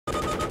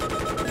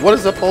What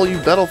is up, all you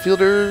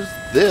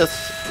Battlefielders?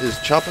 This is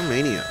Chopper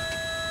Mania.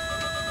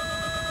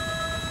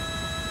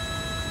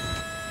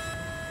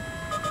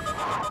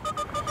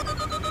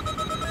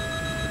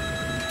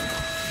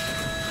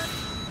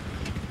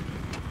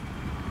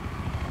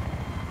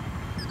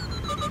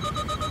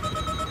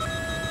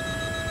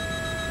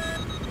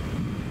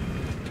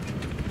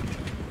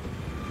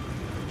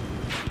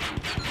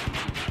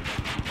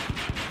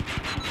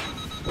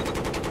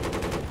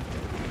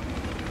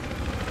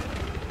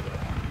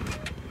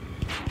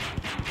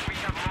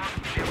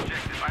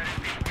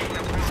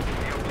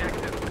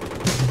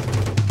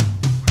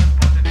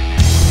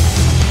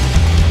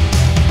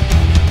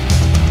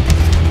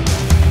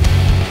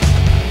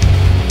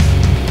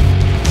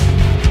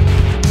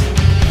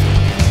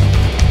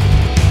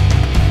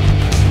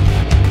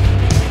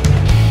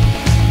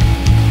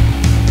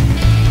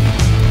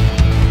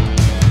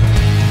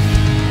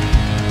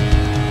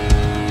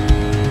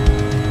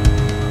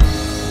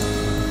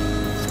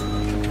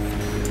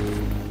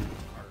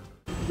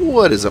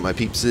 What is up, my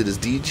peeps? It is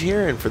Deej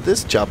here, and for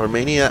this Chopper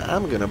Mania,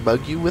 I'm gonna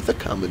bug you with a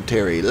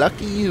commentary.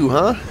 Lucky you,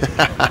 huh?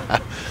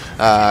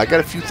 I got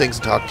a few things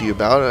to talk to you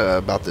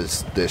about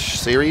this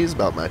series,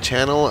 about my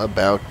channel,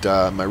 about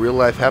my real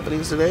life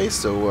happenings today.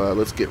 So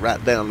let's get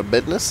right down to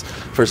business.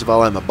 First of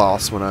all, I'm a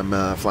boss when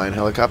I'm flying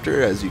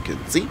helicopter, as you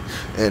can see,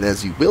 and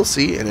as you will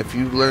see. And if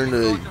you learn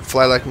to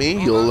fly like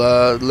me, you'll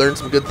learn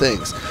some good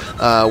things.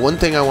 One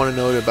thing I want to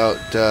note about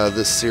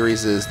this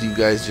series is, do you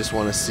guys just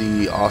want to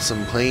see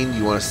awesome playing? Do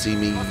you want to see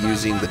me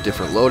using the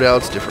different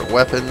loadouts, different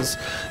weapons?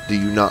 Do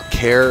you not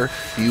care?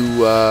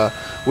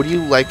 What do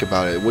you like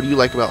about it? What do you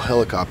like about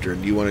helicopter?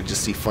 And do you want to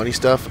just see funny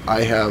stuff?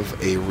 I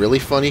have a really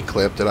funny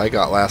clip that I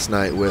got last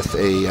night with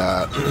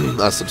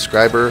a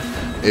subscriber.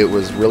 It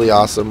was really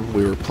awesome.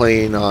 We were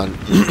playing on,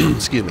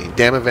 excuse me,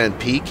 Damavan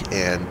Peak,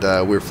 and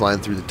we were flying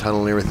through the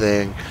tunnel and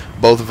everything.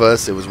 Both of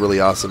us. It was really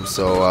awesome.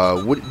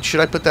 So should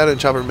I put that in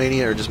Chopper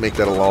Mania or just make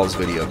that a LOLs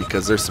video?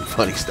 Because there's some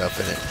funny stuff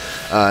in it.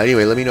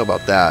 Anyway, let me know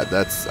about that.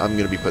 I'm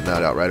going to be putting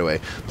that out right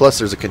away. Plus,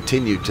 there's a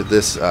continue to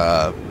this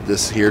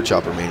this here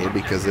Chopper Mania,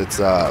 because it's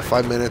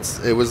 5 minutes.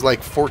 It was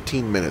like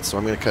 14 minutes, so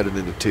I'm going to cut it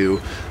into 2.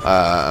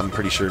 I'm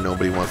pretty sure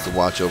nobody wants to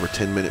watch over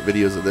 10-minute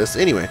videos of this.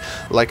 Anyway,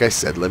 like I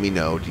said, let me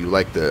know. Do you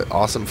like the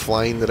awesome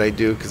flying that I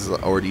do,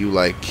 or do you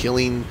like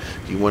killing?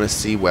 Do you want to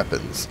see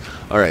weapons?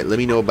 Alright, let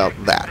me know about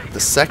that. The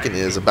second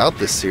is about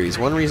this series.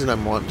 One reason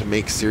I'm wanting to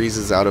make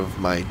series out of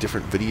my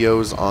different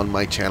videos on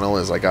my channel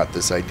is I got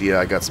this idea.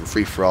 I got some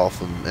free-for-all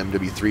from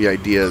MW3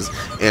 ideas,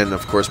 and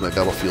of course my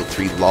Battlefield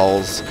 3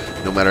 lols,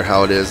 no matter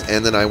how it is.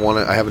 And then I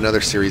have another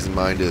series in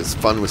mind, is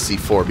fun with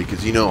C4,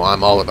 because you know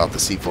I'm all about the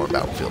C4 in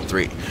Battlefield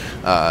 3.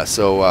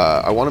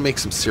 I want to make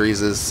some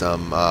series,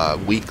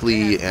 some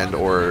weekly and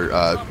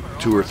or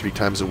 2 or 3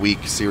 times a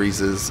week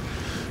series.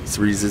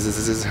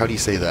 How do you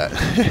say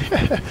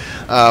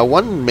that?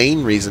 One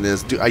main reason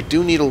is I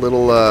do need a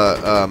little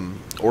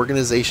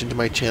organization to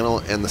my channel,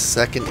 and the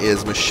second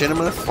is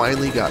Machinima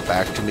finally got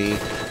back to me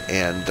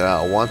and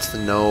wants to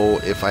know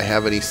if I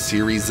have any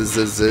series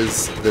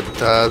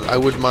that I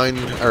would mind,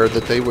 or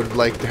that they would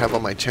like to have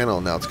on my channel.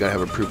 Now it's got to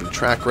have a proven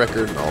track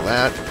record and all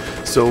that.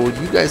 So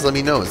you guys let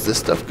me know, is this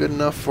stuff good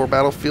enough for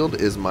Battlefield?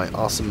 Is my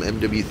awesome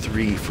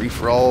MW3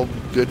 free-for-all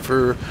good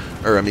for,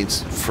 or I mean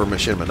for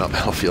Machinima, not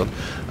Battlefield?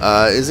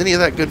 Is any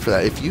of that good for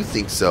that? If you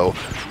think so,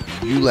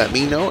 you let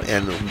me know,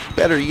 and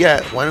better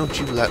yet, why don't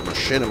you let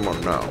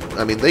Machinima know?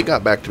 I mean, they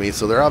got back to me,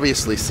 so they're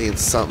obviously seeing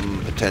something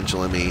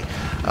potential in me.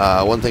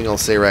 One thing I'll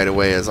say right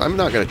away is I'm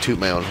not going to toot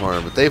my own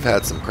horn, but they've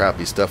had some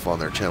crappy stuff on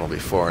their channel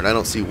before, and I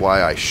don't see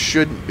why I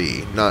shouldn't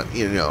be. Not,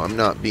 you know, I'm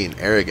not being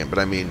arrogant, but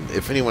I mean,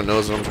 if anyone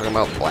knows what I'm talking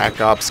about, Black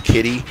Ops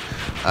Kitty,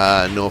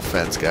 no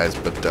offense, guys,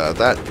 but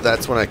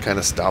that's when I kind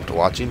of stopped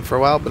watching for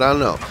a while. But I don't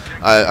know.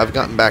 I've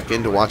gotten back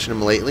into watching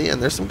them lately,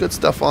 and there's some good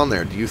stuff on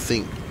there. Do you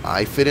think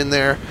I fit in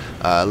there?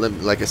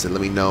 Like I said,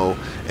 let me know,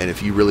 and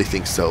if you really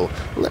think so,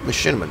 let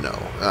Machinima know.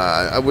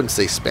 I wouldn't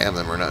say spam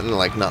them or nothing,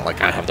 not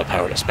like I have the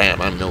power to spam.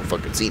 I'm no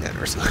fucking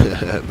CNET or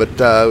something. But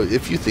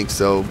if you think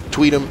so,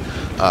 tweet them,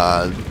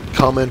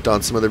 comment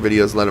on some other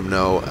videos, let them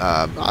know.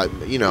 I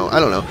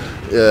don't know.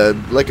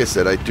 Like I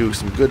said, I do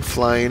some good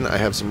flying. I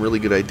have some really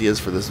good ideas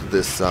for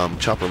this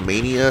Chopper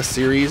Mania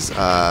series.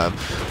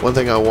 One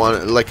thing I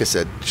want, like I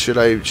said, should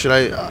I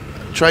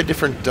try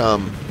different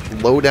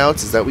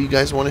loadouts? Is that what you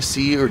guys want to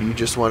see, or do you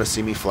just want to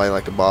see me fly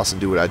like a boss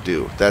and do what I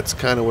do? That's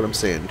kind of what I'm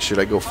saying. Should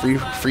I go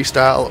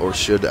freestyle, or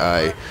should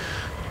I,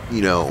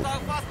 you know,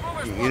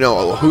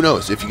 who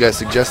knows? If you guys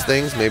suggest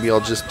things, maybe I'll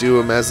just do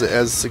them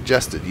as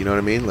suggested. You know what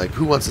I mean? Like,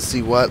 who wants to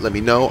see what? Let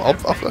me know. I'll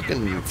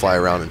fucking fly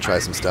around and try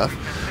some stuff.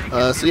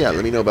 So yeah,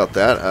 let me know about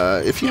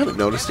that. If you haven't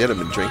noticed yet, I've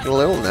been drinking a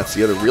little, and that's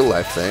the other real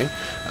life thing.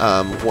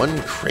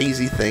 One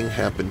crazy thing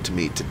happened to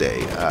me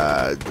today.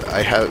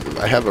 I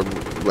have a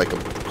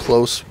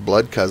close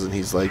blood cousin.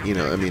 He's like, you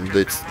know, I mean,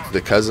 it's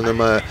the cousin of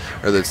my,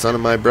 or the son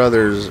of my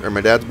brother's, or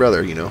my dad's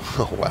brother, you know.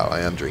 Oh wow,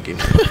 I am drinking.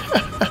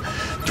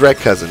 direct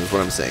cousin is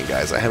what I'm saying,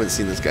 guys. I haven't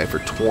seen this guy for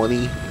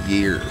 20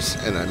 years,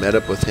 and I met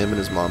up with him and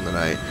his mom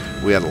tonight.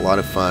 We had a lot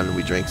of fun.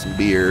 We drank some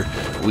beer.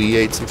 We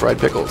ate some fried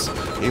pickles.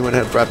 Anyone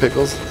had fried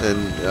pickles?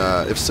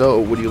 And if so,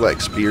 what do you like,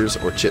 spears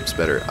or chips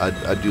better?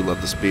 I do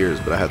love the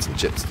spears, but I had some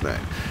chips tonight.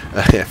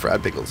 Yeah,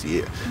 fried pickles,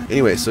 yeah.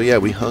 Anyway, so yeah,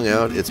 we hung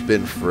out. It's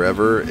been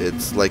forever.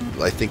 It's like,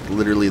 I think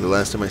literally the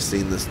last time I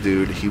seen this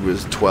dude, he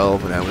was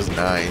 12 and I was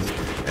 9,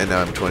 and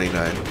now I'm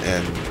 29,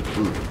 and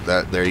ooh,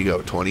 there you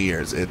go, 20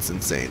 years. It's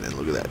insane. And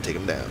look at that, take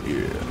him down.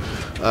 Yeah.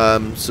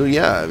 So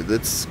yeah,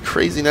 it's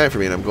crazy night for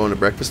me, and I'm going to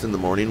breakfast in the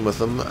morning with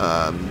them.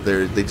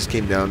 They just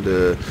came down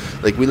to,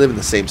 like, we live in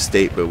the same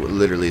state, but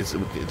literally it's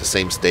the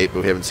same state,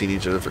 but we haven't seen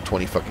each other for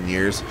 20 fucking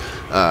years.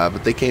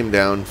 But they came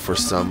down for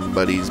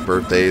somebody's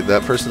birthday.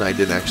 That person I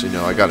didn't actually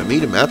know. I got to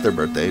meet him at their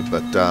birthday,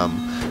 but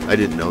I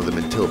didn't know them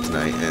until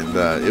tonight,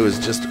 and it was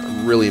just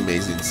really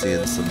amazing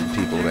seeing some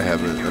people that I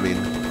haven't, I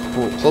mean,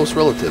 close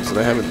relatives that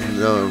I haven't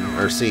known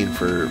or seen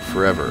for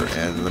forever.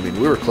 And I mean,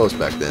 we were close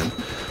back then,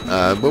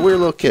 but we were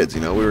little kids,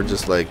 you know. We were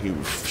just like,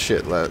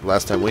 shit,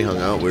 last time we hung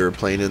out, we were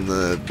playing in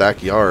the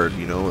backyard,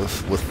 you know,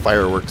 with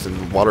fireworks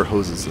and water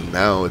hoses, and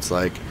now it's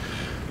like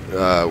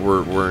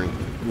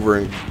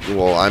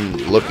well, I'm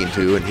looking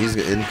to, and he's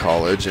in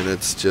college, and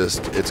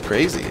it's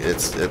crazy.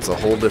 It's a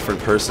whole different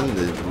person.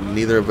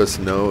 Neither of us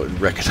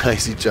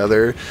recognize each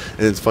other.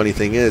 And the funny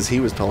thing is, he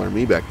was taller than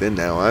me back then.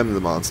 Now I'm the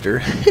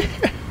monster.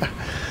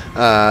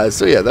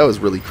 So yeah, that was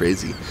really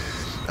crazy.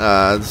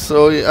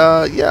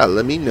 Yeah,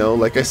 let me know.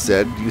 Like I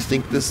said, do you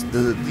think does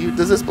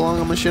this belong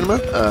on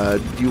Machinima?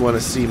 Do you want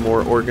to see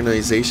more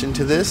organization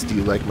to this? Do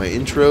you like my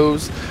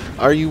intros?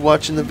 Are you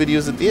watching the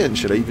videos at the end?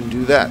 Should I even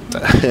do that?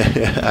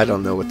 I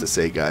don't know what to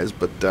say, guys,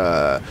 but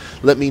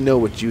let me know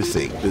what you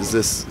think. Is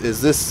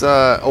this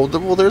oh,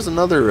 well, there's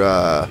another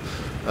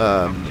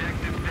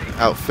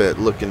outfit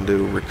looking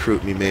to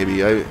recruit me,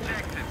 maybe.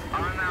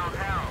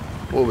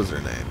 What was her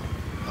name?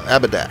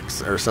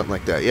 Abidax or something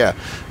like that, yeah.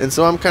 And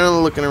so I'm kind of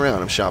looking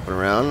around, I'm shopping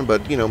around,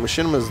 but you know,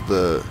 Machinima's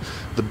the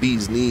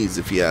bee's knees,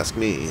 if you ask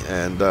me.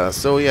 And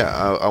so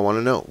yeah, I want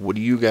to know, what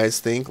do you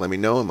guys think? Let me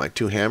know. Am I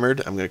too hammered?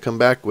 I'm going to come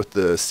back with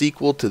the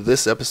sequel to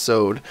this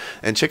episode,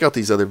 and check out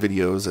these other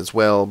videos as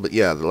well. But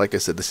yeah, like I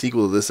said, the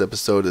sequel to this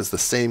episode is the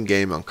same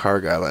game on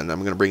Kharg Island. I'm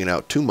going to bring it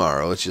out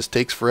tomorrow. It just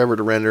takes forever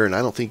to render, and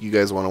I don't think you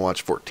guys want to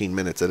watch 14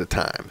 minutes at a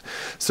time.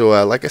 So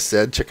like I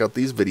said, check out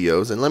these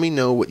videos and let me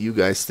know what you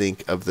guys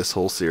think of this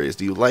whole series.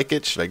 Do you like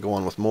it? Should I go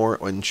on with more,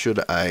 and should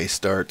I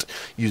start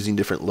using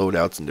different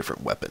loadouts and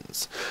different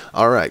weapons?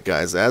 Alright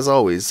guys, as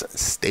always,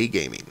 stay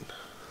gaming.